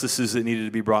injustices that needed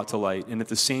to be brought to light, and at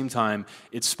the same time,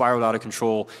 it spiraled out of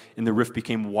control, and the rift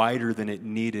became wider than it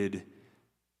needed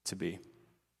to be.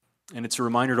 And it's a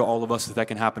reminder to all of us that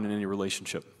can happen in any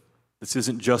relationship. This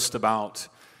isn't just about,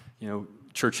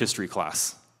 church history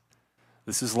class.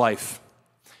 This is life,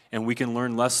 and we can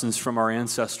learn lessons from our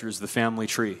ancestors, the family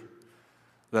tree,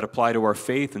 that apply to our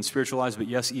faith and spiritual lives, but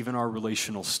yes, even our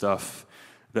relational stuff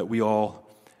that we all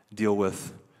deal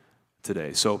with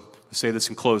today. So, I'll say this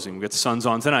in closing. We got the Suns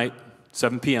on tonight,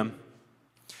 7 p.m.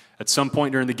 At some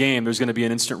point during the game, there's going to be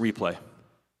an instant replay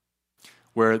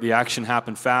where the action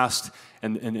happened fast,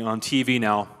 and on TV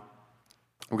now,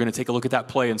 we're going to take a look at that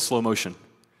play in slow motion.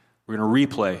 We're going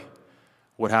to replay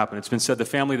what happened. It's been said the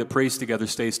family that prays together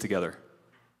stays together.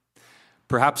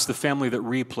 Perhaps the family that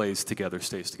replays together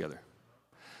stays together.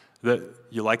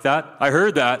 You like that? I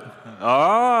heard that. Oh,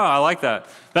 I like that.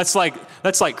 That's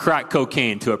like crack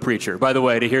cocaine to a preacher, by the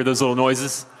way, to hear those little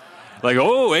noises. Like,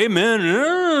 oh, amen.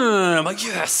 I'm like,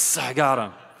 yes, I got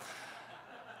him.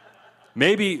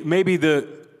 Maybe the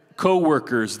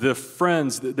co-workers, the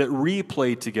friends that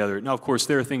replay together. Now, of course,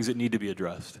 there are things that need to be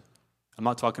addressed. I'm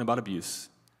not talking about abuse.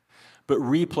 But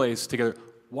replays together.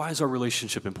 Why is our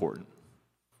relationship important?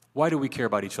 Why do we care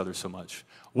about each other so much?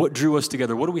 What drew us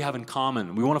together? What do we have in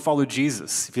common? We want to follow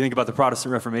Jesus, if you think about the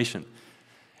Protestant Reformation.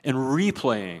 And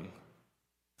replaying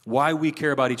why we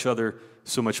care about each other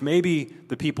so much. Maybe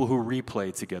the people who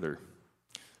replay together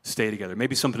stay together.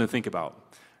 Maybe something to think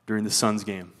about during the Suns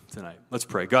game tonight. Let's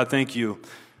pray. God, thank you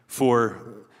for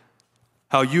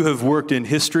how you have worked in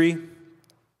history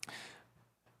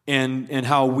and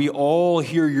how we all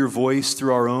hear your voice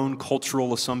through our own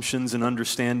cultural assumptions and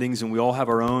understandings, and we all have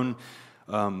our own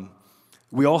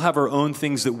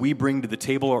things that we bring to the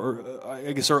table, or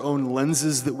I guess our own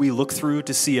lenses that we look through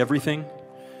to see everything.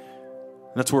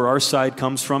 And that's where our side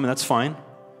comes from, and that's fine,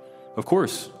 of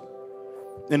course.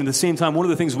 And at the same time, one of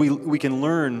the things we can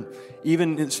learn,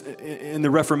 even in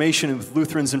the Reformation with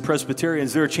Lutherans and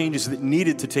Presbyterians, there are changes that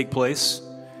needed to take place.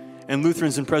 And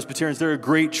Lutherans and Presbyterians, they're a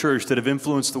great church that have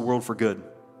influenced the world for good.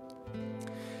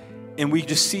 And we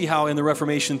just see how in the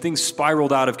Reformation, things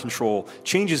spiraled out of control.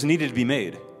 Changes needed to be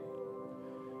made.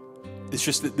 It's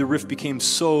just that the rift became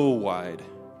so wide.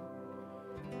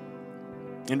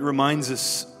 And it reminds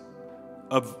us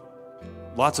of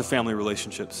lots of family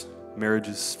relationships,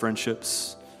 marriages,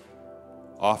 friendships,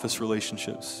 office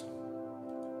relationships,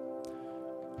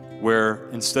 where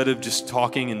instead of just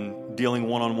talking and dealing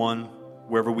one-on-one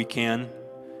wherever we can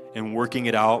and working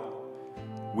it out,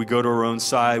 we go to our own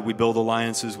side, we build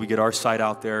alliances, we get our side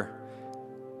out there,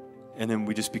 and then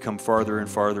we just become farther and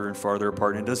farther and farther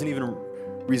apart. And it doesn't even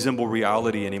resemble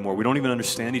reality anymore. We don't even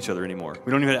understand each other anymore.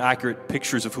 We don't even have accurate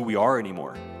pictures of who we are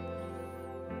anymore.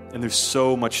 And there's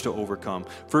so much to overcome.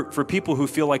 For people who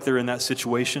feel like they're in that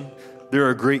situation, there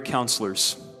are great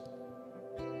counselors.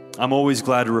 I'm always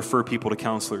glad to refer people to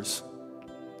counselors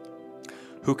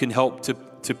who can help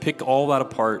to pick all that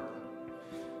apart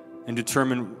and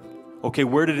determine, okay,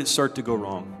 where did it start to go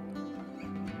wrong?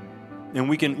 And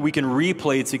we can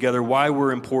replay together why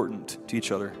we're important to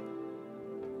each other,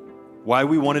 why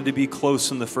we wanted to be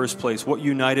close in the first place, what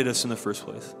united us in the first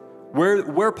place.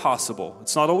 Where possible.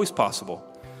 It's not always possible.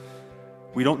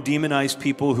 We don't demonize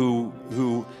people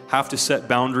who have to set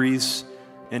boundaries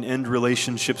and end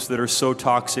relationships that are so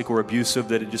toxic or abusive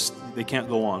that they can't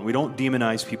go on. We don't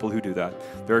demonize people who do that.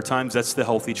 There are times that's the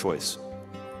healthy choice.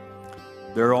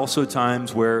 There are also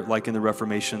times where, like in the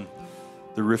Reformation,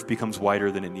 the rift becomes wider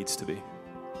than it needs to be.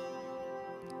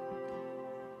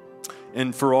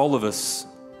 And for all of us,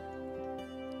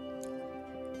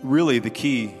 really the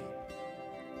key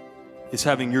is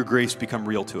having your grace become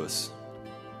real to us.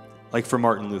 Like for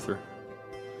Martin Luther,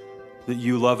 that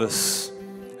you love us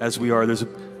as we are. There's a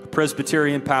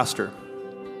Presbyterian pastor,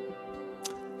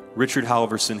 Richard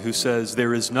Halverson, who says,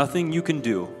 there is nothing you can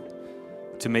do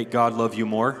to make God love you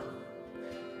more,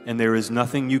 and there is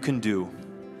nothing you can do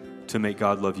to make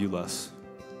God love you less.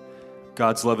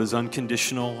 God's love is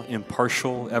unconditional,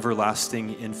 impartial,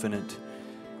 everlasting, infinite,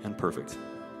 and perfect.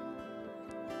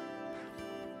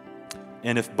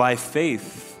 And if by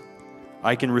faith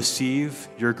I can receive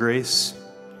your grace,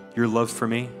 your love for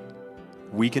me,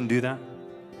 we can do that,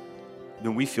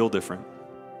 then we feel different.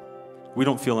 We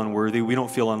don't feel unworthy. We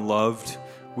don't feel unloved.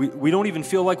 We don't even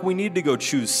feel like we need to go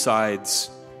choose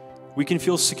sides. We can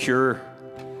feel secure.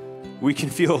 We can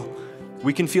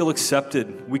feel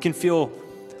accepted. We can feel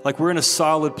like we're in a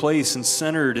solid place and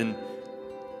centered, and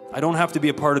I don't have to be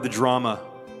a part of the drama.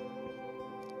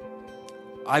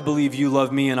 I believe you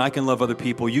love me and I can love other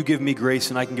people. You give me grace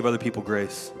and I can give other people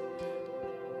grace.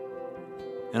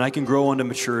 And I can grow into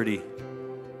maturity.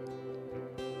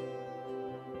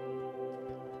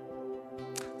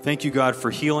 Thank you, God,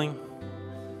 for healing.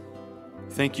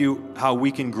 Thank you how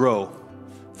we can grow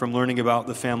from learning about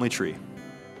the family tree.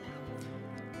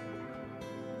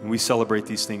 And we celebrate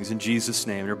these things in Jesus'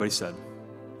 name. Everybody said,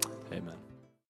 amen.